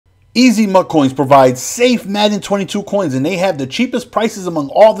M.U.T coins provide safe Madden 22 coins, and they have the cheapest prices among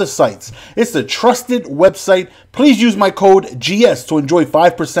all the sites. It's a trusted website. Please use my code GS to enjoy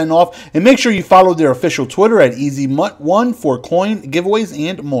 5% off, and make sure you follow their official Twitter at M.U.T1 for coin giveaways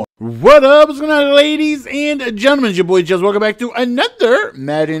and more. What up? What's going on, ladies and gentlemen? It's your boy Jess. Welcome back to another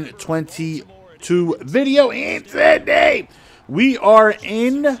Madden 22 video, and today we are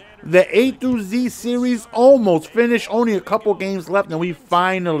in the A through Z series, almost finished, only a couple games left, and we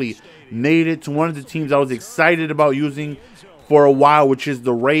finally made it to one of the teams I was excited about using for a while, which is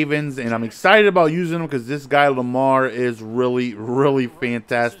the Ravens. And I'm excited about using them because this guy Lamar is really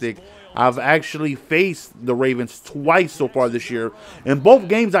fantastic. I've actually faced the Ravens twice so far this year. In both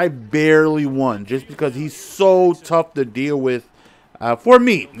games, I barely won just because he's so tough to deal with. For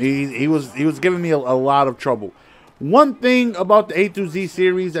me, he was giving me a lot of trouble. One thing about the A through Z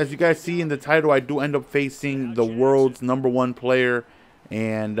series, as you guys see in the title, I do end up facing the world's #1 player.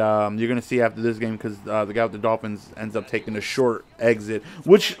 And you're going to see after this game, because the guy with the Dolphins ends up taking a short exit,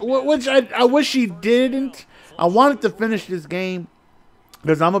 which I wish he didn't. I wanted to finish this game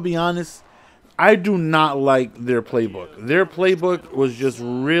because I'm going to be honest, I do not like their playbook. Their playbook was just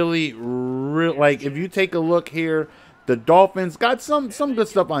really, like, if you take a look here, the Dolphins got some good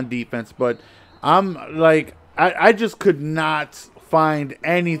stuff on defense, but I'm like, I just could not find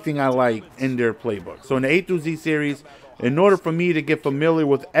anything I like in their playbook. So in the A through Z series, in order for me to get familiar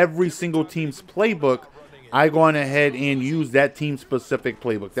with every single team's playbook, I go on ahead and use that team-specific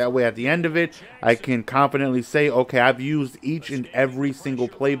playbook. That way, at the end of it, I can confidently say, okay, I've used each and every single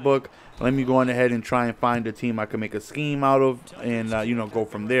playbook. Let me go on ahead and try and find a team I can make a scheme out of and, you know, go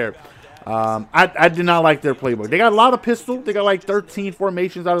from there. I did not like their playbook. They got a lot of pistol. They got like 13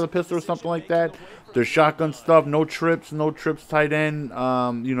 formations out of the pistol or something like that. Their shotgun stuff, no trips tight end,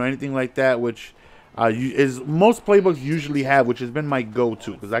 you know, anything like that, which is most playbooks usually have, which has been my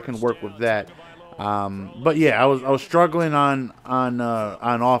go-to because I can work with that. But yeah, I was struggling on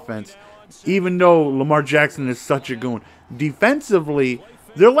offense, even though Lamar Jackson is such a goon. Defensively,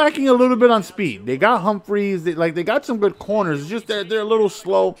 they're lacking a little bit on speed. They got Humphreys, they got some good corners. It's just they're a little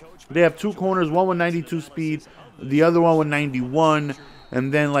slow. They have two corners, one with 92 speed, the other one with 91.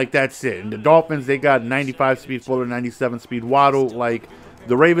 And then, like, that's it. And the Dolphins, they got 95 speed Fuller, 97 speed Waddle. Like,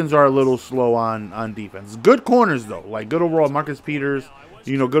 the Ravens are a little slow on defense. Good corners, though. Like, good overall. Marcus Peters,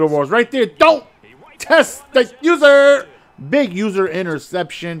 you know, good overalls. Right there. Don't test the user. Big user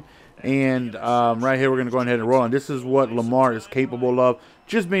interception. And right here, we're going to go ahead and roll. And this is what Lamar is capable of.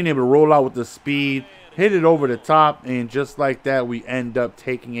 Just being able to roll out with the speed, hit it over the top. And just like that, we end up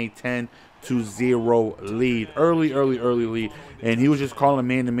taking a 10-0 lead. Early lead. And he was just calling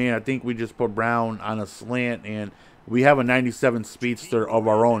man-to-man. I think we just put Brown on a slant, and we have a 97 speedster of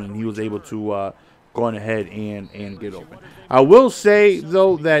our own, and he was able to go on ahead and get open. I will say,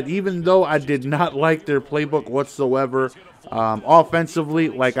 though, that even though I did not like their playbook whatsoever, offensively,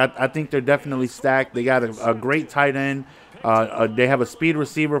 like, I think they're definitely stacked. They got a great tight end. They have a speed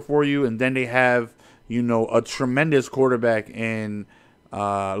receiver for you, and then they have, you know, a tremendous quarterback in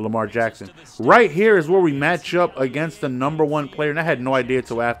Lamar Jackson. Right here is where we match up against the #1 player, and I had no idea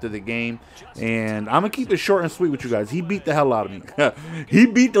till after the game. And I'm gonna keep it short and sweet with you guys. He beat the hell out of me. He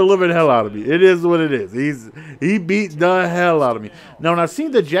beat the living hell out of me. It is what it is. He beat the hell out of me. Now, when I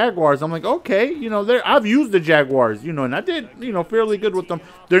seen the Jaguars, I'm like, okay, you know, I've used the Jaguars, you know, and I did, you know, fairly good with them.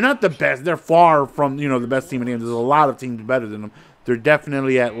 They're not the best. They're far from, you know, the best team in the game. There's a lot of teams better than them. They're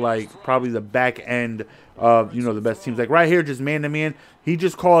definitely at, like, probably the back end of, you know, the best teams. Like right here, just man-to-man, he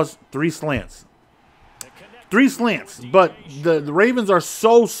just calls 3 slants. 3 slants. But the Ravens are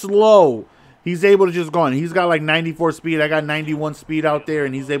so slow, he's able to just go on. He's got like 94 speed. I got 91 speed out there,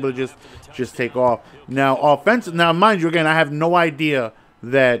 and he's able to just take off. Now, offensive. Now, mind you, again, I have no idea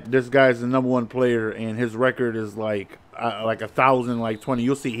that this guy's the #1 player, and his record is like 1,020.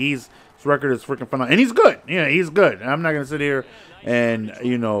 You'll see his record is freaking phenomenal. And he's good. Yeah, he's good. I'm not going to sit here and,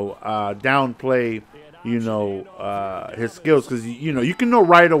 you know, downplay, you know, his skills, because, you know, you can know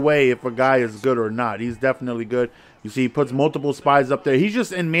right away if a guy is good or not. He's definitely good. You see, he puts multiple spies up there. He's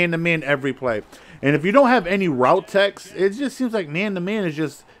just in man-to-man every play. And if you don't have any route techs, it just seems like man-to-man is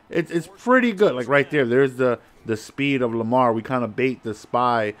just, it's pretty good. Like right there, there's the speed of Lamar. We kind of bait the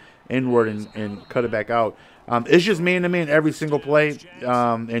spy inward and cut it back out. It's just man-to-man every single play,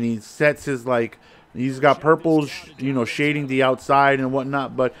 and he sets his, like, he's got purples, you know, shading the outside and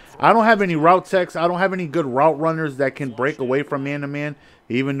whatnot. But I don't have any route techs. I don't have any good route runners that can break away from man-to-man,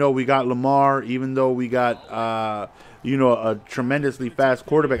 even though we got Lamar, even though we got, you know, a tremendously fast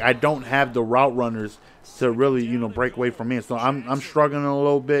quarterback. I don't have the route runners to really, you know, break away from man. So I'm struggling a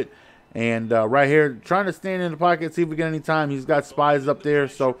little bit. And right here, trying to stand in the pocket, see if we get any time. He's got spies up there,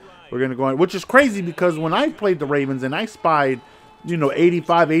 so We're going to go on, which is crazy because when I played the Ravens and I spied, you know,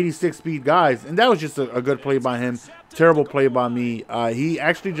 85, 86 speed guys, and that was just a good play by him. Terrible play by me. He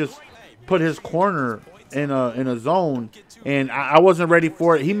actually just put his corner in a zone, and I wasn't ready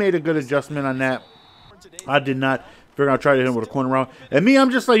for it. He made a good adjustment on that. I did not. Figure I'll try to hit him with a corner route. And me, I'm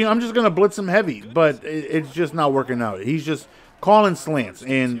just like, you know, I'm just going to blitz him heavy, but it's just not working out. He's just calling slants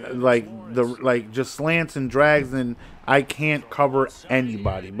and just slants and drags, and I can't cover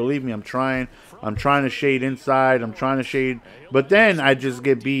anybody. Believe me, I'm trying to shade inside. I'm trying to shade, but then I just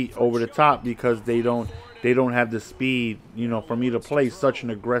get beat over the top because they don't have the speed, you know, for me to play such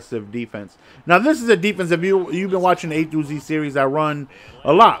an aggressive defense. Now, this is a defense, if you've been watching the A through Z series, I run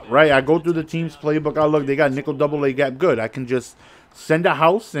a lot, right? I go through the team's playbook. I look, they got nickel, double A gap, good. I can just send a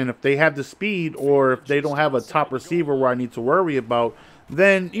house, and if they have the speed or if they don't have a top receiver where I need to worry about,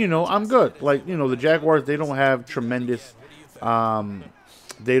 then, you know, I'm good. Like, you know, the Jaguars, they don't have tremendous route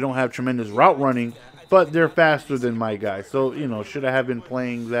running, but they're faster than my guys. So, you know, should I have been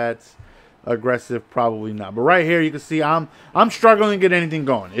playing that aggressive? Probably not. But right here you can see I'm struggling to get anything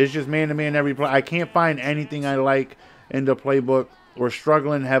going. It's just man-to-man every play. I can't find anything I like in the playbook. We're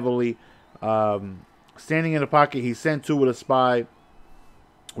struggling heavily. Standing in the pocket, he sent two with a spy.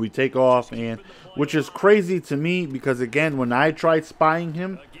 We take off, and which is crazy to me because, again, when I tried spying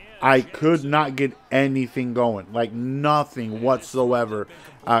him, I could not get anything going, like nothing whatsoever,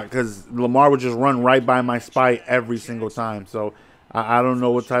 because Lamar would just run right by my spy every single time. So I don't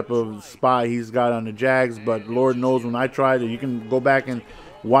know what type of spy he's got on the Jags, but Lord knows when I tried it, you can go back and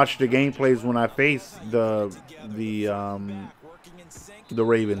watch the gameplays when I faced the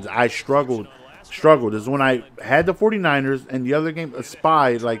Ravens. I struggled. This is when I had the 49ers and the other game, a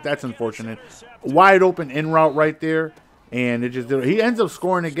spy, like that's unfortunate. Wide open in route right there, and it just did. He ends up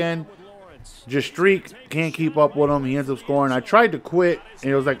scoring again. Just streak, can't keep up with him. He ends up scoring. I tried to quit,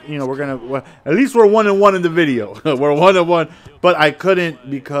 and it was like, you know, well, at least we're 1-1 in the video. We're 1-1, but I couldn't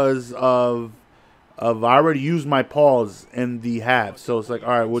because of I already used my pause in the half. So it's like, all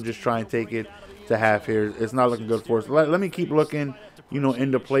right, we'll just try and take it to half here. It's not looking good for us. Let me keep looking, you know,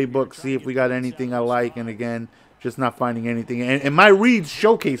 in the playbook, see if we got anything I like. And again, just not finding anything. And my reads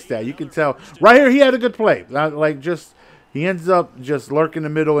showcase that. You can tell right here he had a good play. He ends up just lurking in the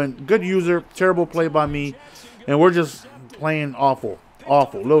middle, and good user, terrible play by me, and we're just playing awful.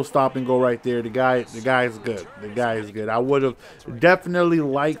 Little stop and go right there. The guy is good. The guy is good. I would have definitely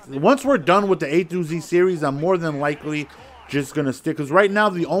liked, once we're done with the A through Z series, I'm more than likely just gonna stick, because right now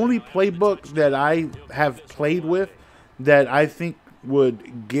the only playbook that I have played with that I think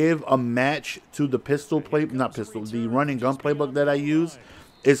would give a match to the the run and gun playbook that I use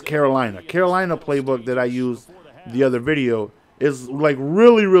is Carolina. Carolina playbook that I use the other video is like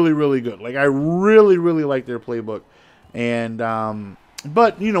really good. Like I really like their playbook. And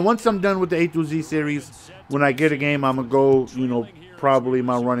but you know, once I'm done with the A through Z series, when I get a game, I'm gonna go, you know, probably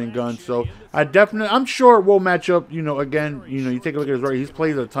my running gun. So I'm sure we'll match up, you know. Again, you know, you take a look at his record, he's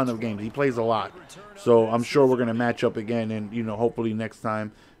played a ton of games, he plays a lot, so I'm sure we're gonna match up again. And you know, hopefully next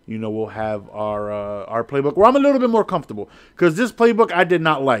time, you know, we'll have our playbook where I'm a little bit more comfortable, because this playbook I did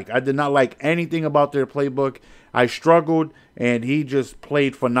not like. I did not like anything about their playbook. I struggled, and he just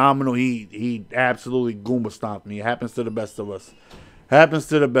played phenomenal. He absolutely Goomba stomped me. It happens to the best of us.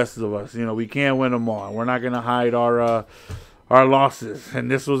 You know, we can't win them all. We're not gonna hide our losses, and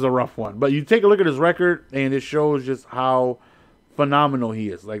this was a rough one. But you take a look at his record, and it shows just how phenomenal he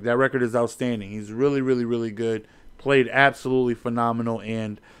is. Like, that record is outstanding. He's really good. Played absolutely phenomenal,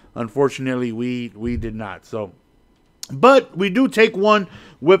 and unfortunately we did not. So, but we do take one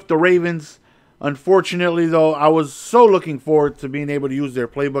with the Ravens. Unfortunately, though, I was so looking forward to being able to use their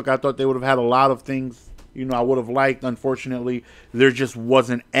playbook. I thought they would have had a lot of things, you know, I would have liked. Unfortunately, there just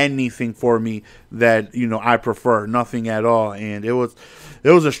wasn't anything for me that, you know, I prefer. Nothing at all. And it was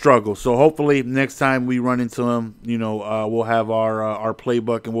a struggle. So hopefully next time we run into him, you know, we'll have our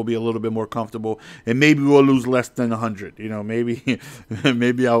playbook, and we'll be a little bit more comfortable. And maybe we'll lose less than 100. You know, maybe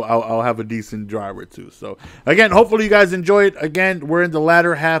I'll have a decent drive or two. So again, hopefully you guys enjoy it. Again, we're in the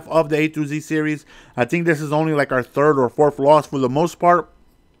latter half of the A through Z series. I think this is only like our third or fourth loss for the most part.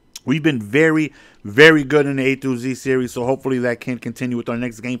 We've been very good in the A through Z series, so hopefully that can continue with our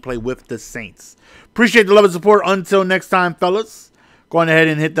next gameplay with the Saints. Appreciate the love and support. Until next time, fellas, go on ahead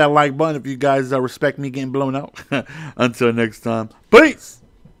and hit that like button if you guys respect me getting blown out. Until next time, peace.